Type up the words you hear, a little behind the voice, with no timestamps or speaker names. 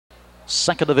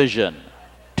Second division.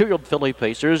 2-year-old filly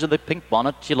pacers in the pink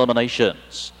bonnet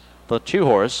eliminations. The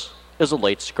 2-horse is a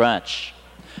late scratch.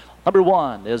 Number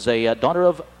 1 is a daughter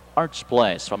of Arts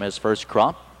Place from his first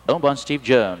crop, owned by Steve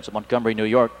Jones of Montgomery, New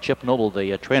York. Chip Noble,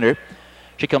 the trainer.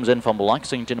 She comes in from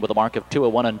Lexington with a mark of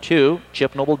 2:01 and 2.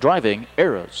 Chip Noble driving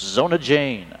Arizona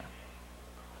Jane.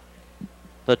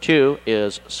 The 2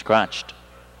 is scratched.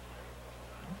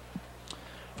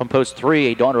 From post 3,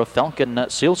 a daughter of Falcon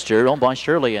Sealster, owned by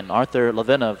Shirley and Arthur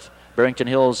Levin of Barrington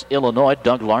Hills, Illinois.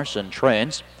 Doug Larson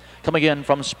trains. Coming in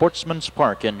from Sportsman's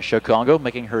Park in Chicago,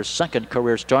 making her second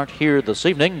career start here this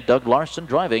evening. Doug Larson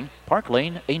driving Park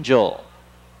Lane Angel.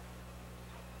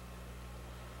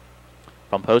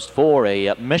 From post 4,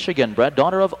 a Michigan-bred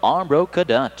daughter of Armbro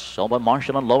Cadet, owned by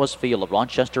Marshall and Lois Field of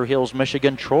Rochester Hills,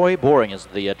 Michigan. Troy Boring is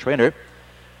the trainer.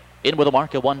 In with a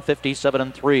mark of 157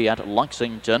 and 3 at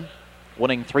Lexington.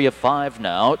 Winning 3 of 5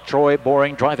 now. Troy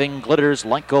Boring driving Glitters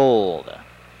Like Gold.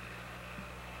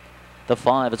 The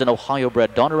 5 is an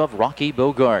Ohio-bred daughter of Rocky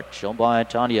Bogart, owned by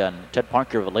Tanya and Ted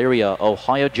Parker of Elyria,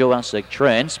 Ohio. Joe Essig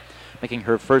trains, making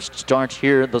her first start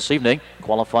here this evening.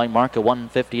 Qualifying mark of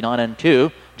 159 and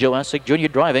 2. Joe Essig Jr.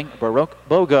 driving Baroque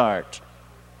Bogart.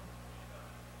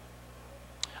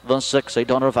 The 6, a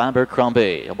daughter of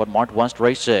Abercrombie, owned by Mart West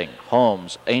Racing.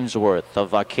 Holmes Ainsworth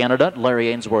of Canada. Larry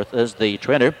Ainsworth is the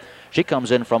trainer. She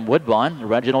comes in from Woodbine.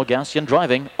 Reginald Gassian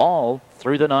driving all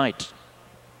through the night.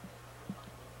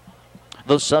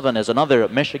 The 7 is another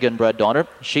Michigan-bred daughter.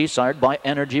 She's sired by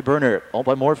Energy Burner, owned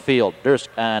by Moorfield, Durst,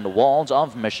 and Walls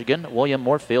of Michigan. William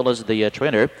Moorfield is the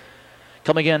trainer.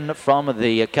 Coming in from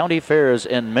the county fairs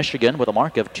in Michigan with a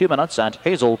mark of 2 minutes at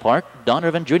Hazel Park.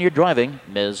 Donovan Jr. driving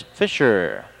Ms.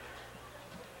 Fisher.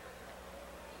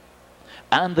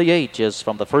 And the 8 is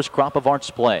from the first crop of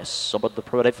Arts Place, owned by the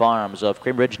Private Farms of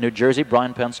Cream Ridge, New Jersey.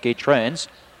 Brian Penske trains.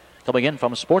 Coming in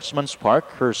from Sportsman's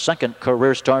Park, her second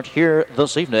career start here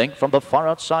this evening. From the far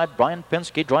outside, Brian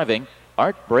Penske driving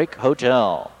Art Break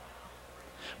Hotel.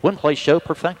 Win, play, show,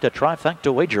 perfecta,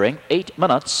 trifecta wagering. 8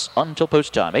 minutes until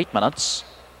post time. 8 minutes.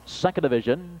 Second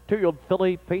division, 2-year-old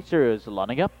filly pacers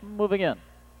lining up, moving in.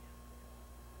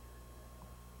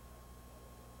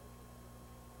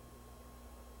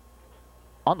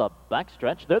 On the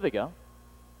backstretch, there they go.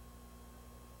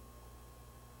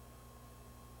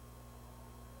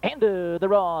 And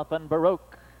they're off, and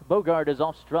Baroque Bogart is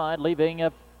off stride, leaving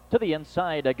to the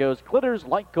inside goes Glitters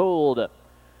Like Gold.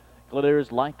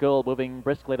 Glitters Like Gold moving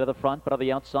briskly to the front, but on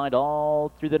the outside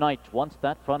all through the night. Once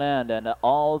that front end, and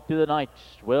all through the night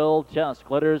will just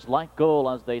Glitters Like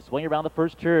Gold as they swing around the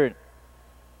first turn.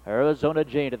 Arizona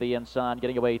Jane to the inside,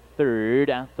 getting away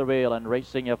third at the rail and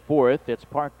racing a fourth. It's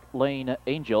Park Lane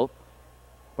Angel.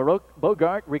 Baroque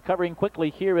Bogart recovering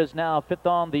quickly here is now fifth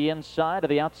on the inside. To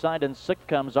the outside and sixth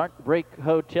comes Art Break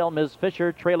Hotel. Ms.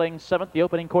 Fisher trailing seventh the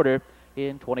opening quarter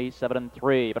in 27 and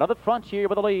 3. But on the front here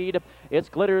with the lead, it's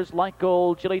Glitters Like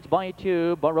Gold. She leads by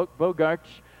 2. Baroque Bogart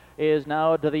is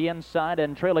now to the inside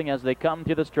and trailing as they come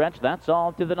through the stretch. That's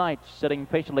all through the night. Sitting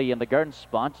patiently in the garden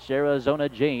spot, Arizona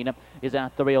Jane is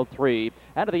at the rail 3.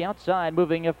 And to the outside,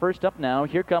 moving first up now,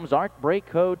 here comes Art Break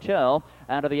Hotel.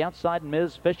 And to the outside,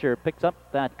 Ms. Fisher picks up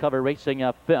that cover, racing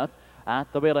up fifth.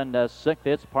 At the rail and sixth,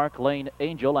 it's Park Lane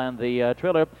Angel, and the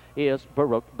trailer is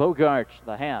Baroque Bogart.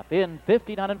 The half in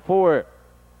 59 and 4.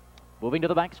 Moving to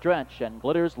the backstretch, and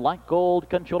Glitters Like Gold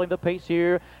controlling the pace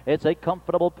here. It's a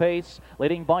comfortable pace,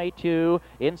 leading by 2.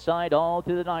 Inside all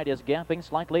through the night is gapping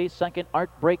slightly. Second, Art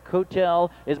Break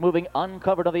Hotel is moving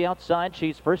uncovered on the outside.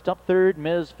 She's first up third.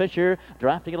 Ms. Fisher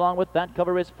drafting along with that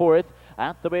cover is fourth.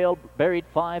 At the rail, buried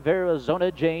 5,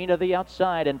 Arizona Jane to the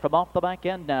outside. And from off the back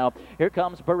end now, here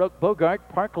comes Baroque Bogart,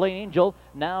 Park Lane Angel.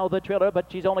 Now the trailer,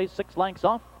 but she's only 6 lengths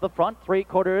off the front.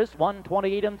 3/4,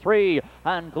 128 and 3.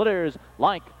 And Glitters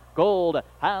Like Gold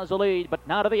has a lead, but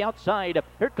now to the outside.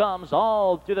 Here comes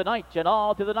all through the night and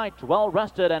all through the night. Well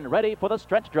rested and ready for the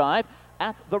stretch drive.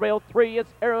 At the rail 3,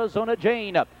 it's Arizona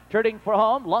Jane. Turning for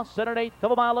home, lost in an eighth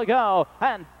of a mile ago.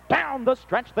 And down the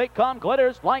stretch they come.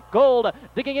 Glitters Like Gold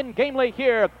digging in gamely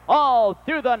here all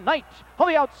through the night on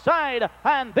the outside.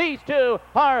 And these two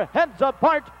are heads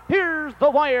apart. Here's the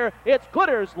wire. It's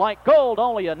Glitters Like Gold,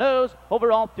 only a nose.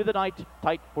 Overall through the night,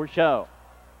 tight for show.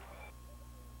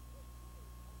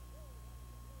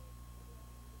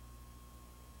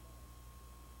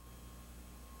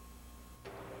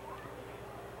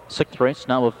 Sixth race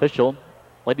now official.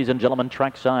 Ladies and gentlemen,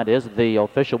 trackside is the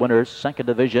official winner. Second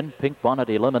division, pink bonnet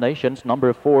eliminations.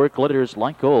 Number 4, Glitters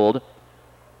Like Gold.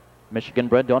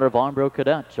 Michigan-bred daughter of Armbro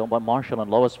Cadet, owned by Marshall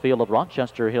and Lois Field of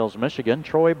Rochester Hills, Michigan.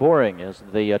 Troy Boring is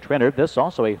the trainer. This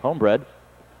also a homebred.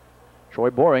 Troy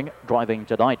Boring driving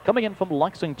tonight. Coming in from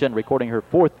Lexington, recording her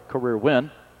 4th career win.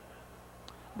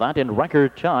 That in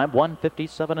record time,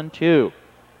 1:57.2.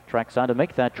 Trackside to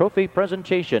make that trophy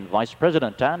presentation, Vice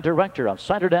President and Director of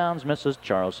Cider Downs, Mrs.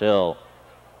 Charles Hill.